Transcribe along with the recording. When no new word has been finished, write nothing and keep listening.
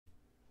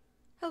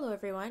Hello,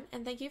 everyone,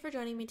 and thank you for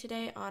joining me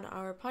today on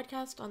our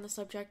podcast on the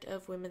subject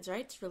of women's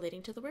rights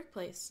relating to the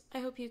workplace. I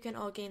hope you can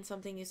all gain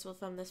something useful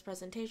from this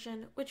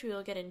presentation, which we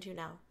will get into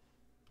now.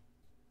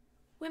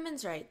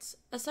 Women's rights,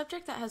 a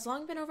subject that has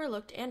long been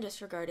overlooked and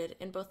disregarded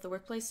in both the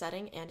workplace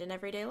setting and in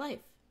everyday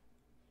life.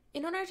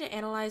 In order to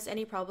analyze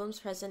any problems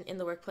present in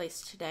the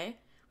workplace today,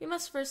 we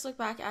must first look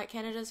back at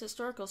Canada's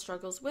historical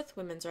struggles with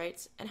women's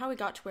rights and how we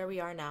got to where we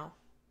are now.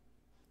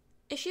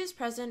 Issues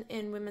present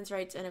in women's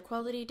rights and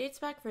equality dates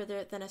back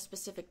further than a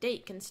specific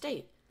date can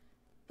state,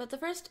 but the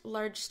first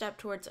large step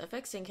towards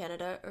affixing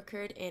Canada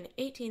occurred in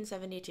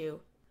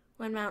 1872,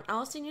 when Mount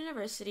Allison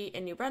University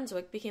in New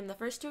Brunswick became the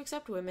first to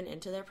accept women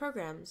into their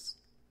programs.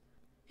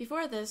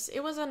 Before this,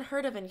 it was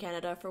unheard of in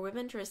Canada for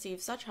women to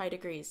receive such high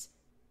degrees.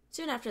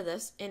 Soon after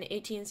this, in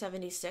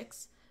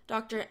 1876,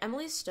 Dr.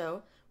 Emily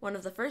Stowe, one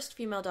of the first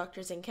female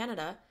doctors in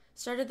Canada,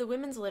 started the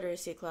Women's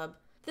Literacy Club.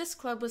 This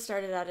club was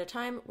started at a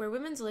time where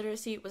women's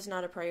literacy was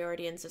not a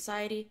priority in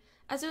society,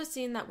 as it was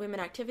seen that women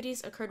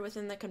activities occurred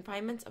within the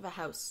confinements of a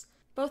house.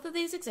 Both of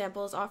these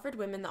examples offered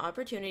women the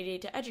opportunity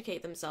to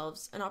educate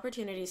themselves, an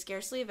opportunity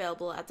scarcely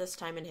available at this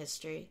time in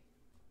history.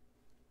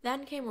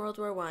 Then came World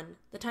War I,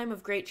 the time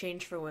of great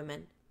change for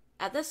women.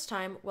 At this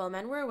time, while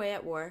men were away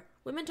at war,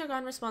 women took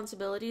on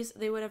responsibilities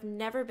they would have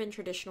never been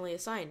traditionally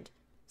assigned.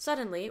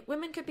 Suddenly,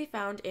 women could be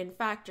found in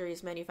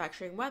factories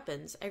manufacturing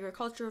weapons,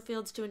 agricultural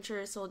fields to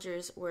ensure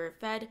soldiers were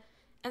fed,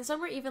 and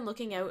some were even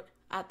looking out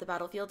at the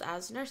battlefield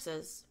as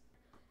nurses.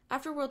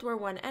 After World War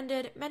I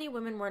ended, many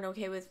women weren't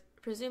okay with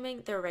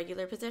presuming their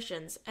regular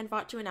positions and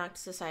fought to enact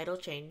societal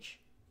change.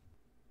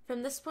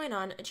 From this point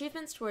on,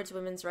 achievements towards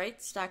women's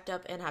rights stacked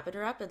up and happened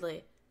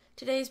rapidly.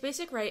 Today's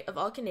basic right of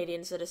all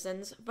Canadian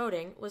citizens,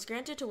 voting, was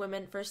granted to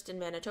women first in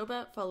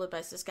Manitoba, followed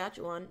by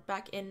Saskatchewan,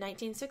 back in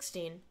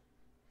 1916.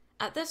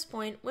 At this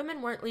point,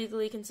 women weren't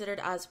legally considered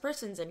as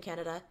persons in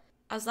Canada,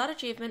 as that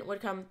achievement would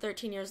come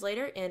 13 years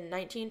later in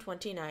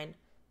 1929.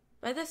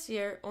 By this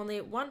year, only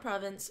one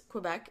province,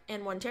 Quebec,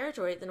 and one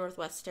territory, the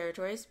Northwest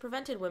Territories,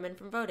 prevented women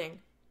from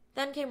voting.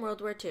 Then came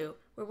World War II,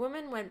 where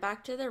women went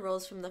back to their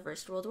roles from the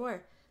First World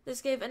War.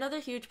 This gave another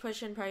huge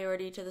push and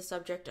priority to the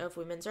subject of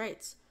women's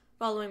rights.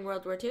 Following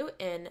World War II,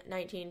 in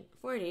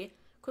 1940,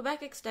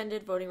 Quebec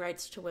extended voting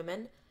rights to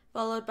women,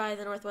 followed by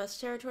the Northwest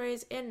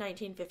Territories in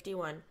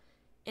 1951.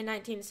 In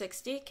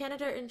 1960,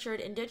 Canada ensured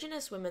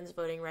Indigenous women's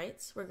voting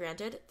rights were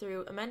granted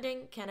through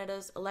amending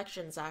Canada's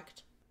Elections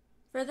Act.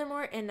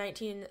 Furthermore, in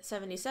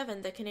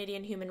 1977, the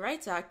Canadian Human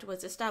Rights Act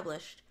was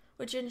established,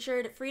 which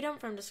ensured freedom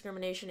from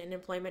discrimination in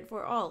employment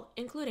for all,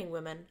 including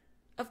women.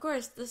 Of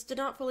course, this did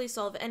not fully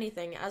solve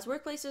anything, as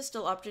workplaces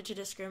still opted to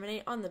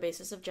discriminate on the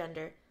basis of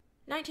gender.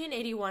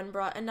 1981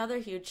 brought another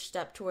huge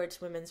step towards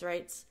women's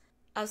rights,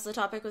 as the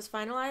topic was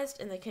finalized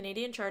in the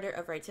Canadian Charter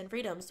of Rights and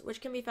Freedoms, which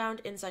can be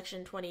found in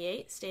Section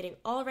 28, stating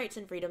all rights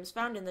and freedoms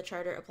found in the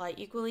Charter apply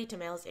equally to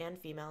males and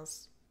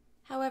females.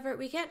 However,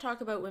 we can't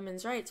talk about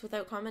women's rights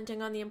without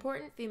commenting on the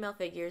important female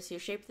figures who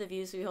shaped the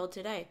views we hold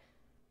today.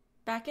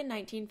 Back in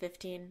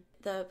 1915,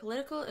 the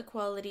Political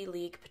Equality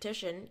League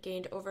petition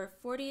gained over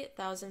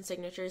 40,000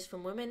 signatures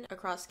from women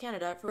across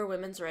Canada for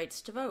women's rights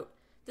to vote.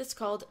 This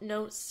called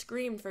 "No"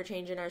 screamed for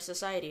change in our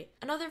society.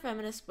 Another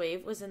feminist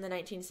wave was in the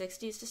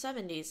 1960s to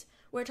 70s,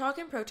 where talk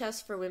and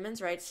protests for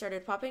women's rights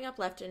started popping up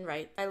left and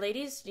right by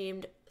ladies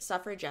deemed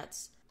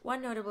suffragettes.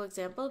 One notable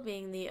example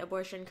being the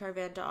abortion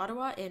caravan to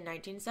Ottawa in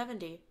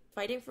 1970,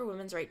 fighting for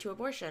women's right to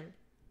abortion.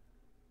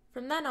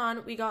 From then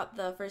on, we got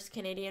the first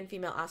Canadian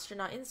female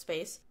astronaut in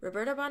space,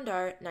 Roberta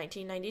Bondar,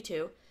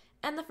 1992,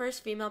 and the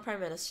first female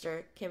Prime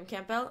Minister, Kim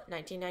Campbell,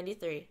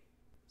 1993.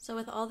 So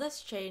with all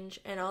this change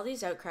and all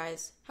these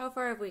outcries, how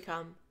far have we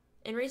come?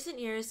 In recent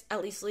years,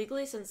 at least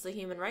legally since the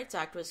Human Rights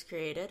Act was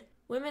created,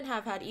 women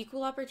have had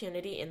equal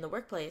opportunity in the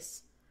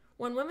workplace.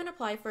 When women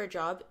apply for a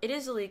job, it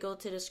is illegal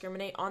to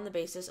discriminate on the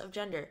basis of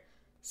gender.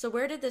 So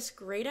where did this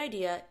great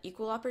idea,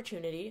 equal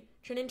opportunity,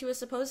 turn into a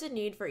supposed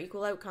need for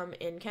equal outcome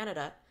in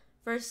Canada?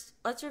 First,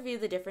 let's review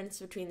the difference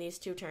between these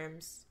two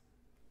terms.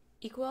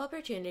 Equal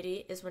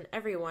opportunity is when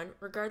everyone,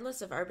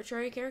 regardless of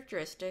arbitrary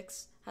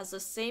characteristics, has the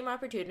same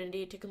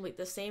opportunity to complete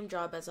the same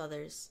job as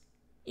others.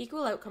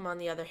 Equal outcome, on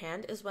the other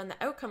hand, is when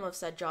the outcome of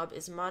said job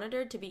is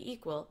monitored to be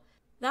equal.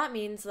 That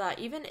means that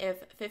even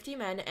if 50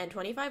 men and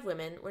 25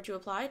 women were to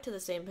apply to the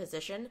same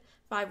position,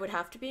 5 would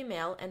have to be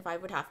male and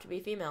 5 would have to be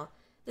female.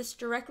 This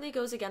directly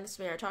goes against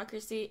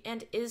meritocracy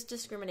and is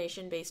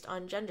discrimination based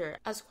on gender,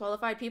 as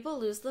qualified people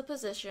lose the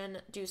position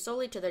due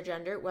solely to their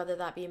gender, whether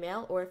that be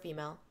male or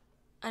female.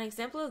 An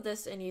example of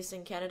this in use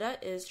in Canada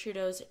is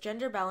Trudeau's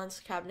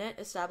gender-balanced cabinet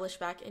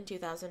established back in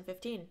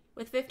 2015,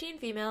 with 15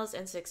 females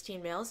and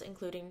 16 males,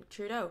 including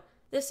Trudeau.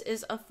 This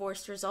is a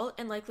forced result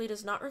and likely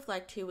does not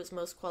reflect who was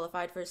most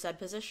qualified for said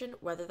position,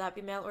 whether that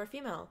be male or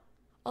female.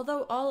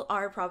 Although all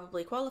are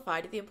probably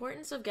qualified, the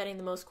importance of getting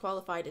the most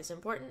qualified is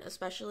important,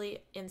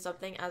 especially in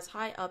something as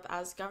high up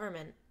as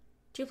government.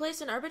 To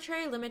place an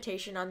arbitrary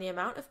limitation on the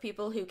amount of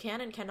people who can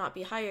and cannot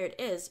be hired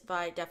is,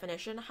 by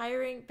definition,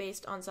 hiring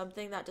based on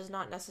something that does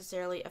not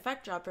necessarily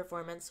affect job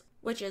performance,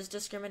 which is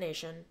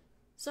discrimination.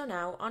 So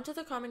now, onto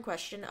the common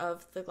question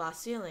of the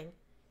glass ceiling.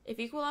 If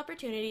equal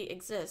opportunity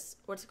exists,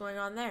 what's going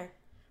on there?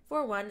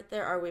 For one,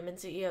 there are women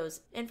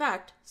CEOs. In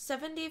fact,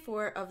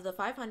 74 of the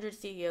 500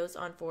 CEOs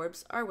on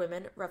Forbes are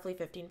women, roughly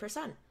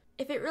 15%.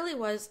 If it really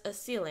was a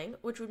ceiling,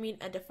 which would mean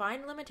a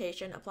defined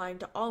limitation applying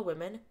to all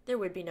women, there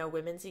would be no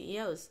women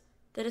CEOs.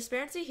 The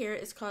disparity here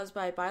is caused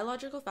by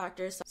biological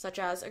factors such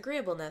as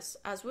agreeableness,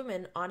 as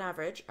women, on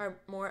average, are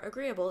more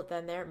agreeable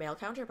than their male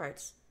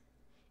counterparts.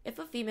 If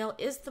a female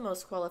is the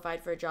most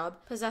qualified for a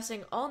job,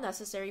 possessing all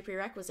necessary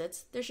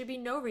prerequisites, there should be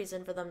no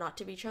reason for them not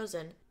to be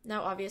chosen.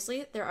 Now,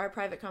 obviously, there are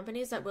private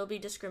companies that will be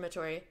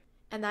discriminatory,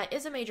 and that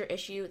is a major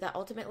issue that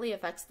ultimately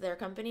affects their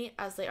company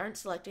as they aren't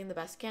selecting the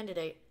best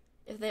candidate.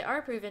 If they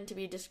are proven to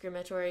be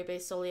discriminatory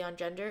based solely on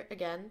gender,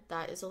 again,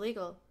 that is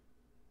illegal.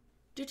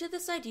 Due to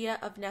this idea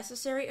of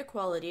necessary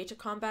equality to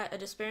combat a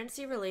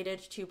disparity related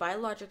to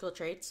biological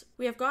traits,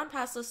 we have gone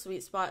past the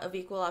sweet spot of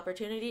equal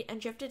opportunity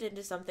and shifted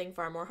into something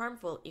far more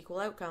harmful,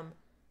 equal outcome.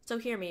 So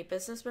hear me,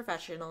 business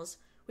professionals.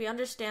 We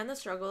understand the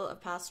struggle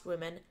of past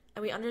women,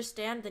 and we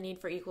understand the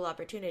need for equal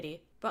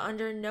opportunity, but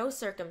under no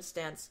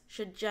circumstance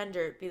should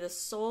gender be the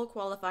sole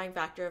qualifying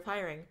factor of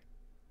hiring,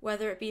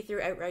 whether it be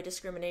through outright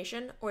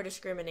discrimination or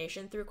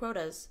discrimination through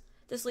quotas.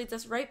 This leads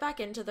us right back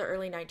into the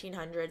early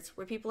 1900s,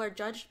 where people are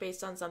judged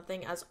based on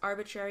something as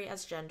arbitrary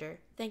as gender.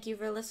 Thank you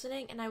for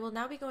listening, and I will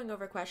now be going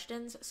over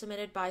questions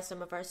submitted by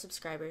some of our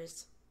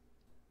subscribers.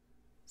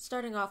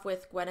 Starting off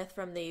with Gwyneth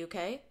from the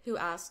UK, who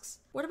asks,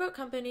 what about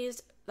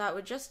companies that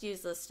would just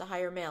use this to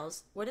hire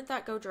males? Wouldn't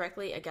that go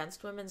directly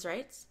against women's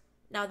rights?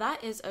 Now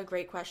that is a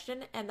great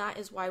question, and that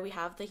is why we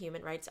have the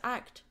Human Rights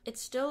Act.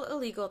 It's still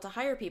illegal to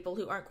hire people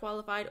who aren't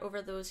qualified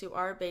over those who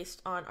are based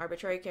on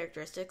arbitrary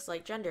characteristics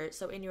like gender,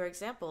 so in your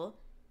example,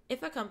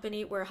 if a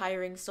company were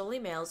hiring solely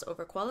males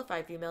over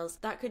qualified females,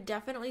 that could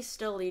definitely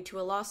still lead to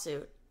a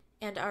lawsuit.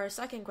 And our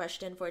second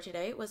question for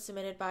today was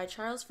submitted by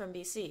Charles from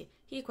BC.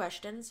 He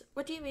questions,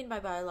 what do you mean by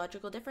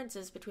biological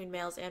differences between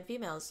males and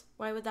females?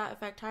 Why would that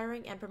affect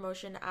hiring and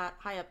promotion at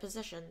high-up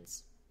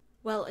positions?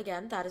 Well,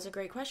 again, that is a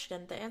great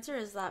question. The answer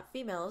is that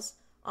females,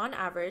 on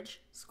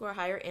average, score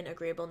higher in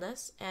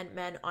agreeableness, and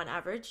men, on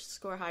average,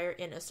 score higher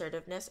in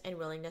assertiveness and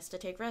willingness to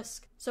take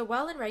risk. So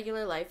while in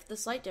regular life, the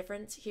slight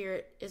difference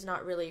here is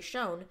not really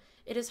shown,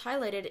 it is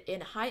highlighted in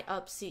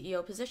high-up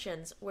CEO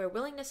positions, where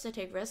willingness to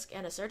take risk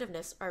and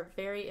assertiveness are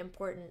very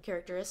important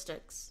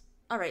characteristics.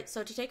 Alright,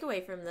 so to take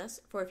away from this,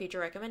 for future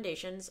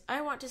recommendations,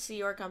 I want to see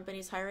your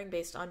company's hiring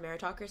based on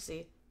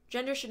meritocracy.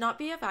 Gender should not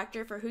be a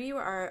factor for who you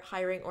are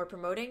hiring or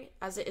promoting,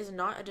 as it is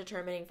not a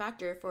determining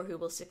factor for who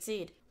will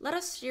succeed. Let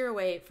us steer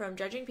away from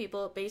judging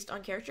people based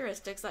on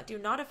characteristics that do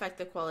not affect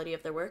the quality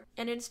of their work,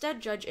 and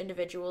instead judge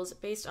individuals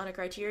based on a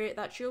criteria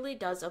that truly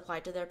does apply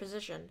to their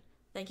position.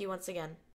 Thank you once again.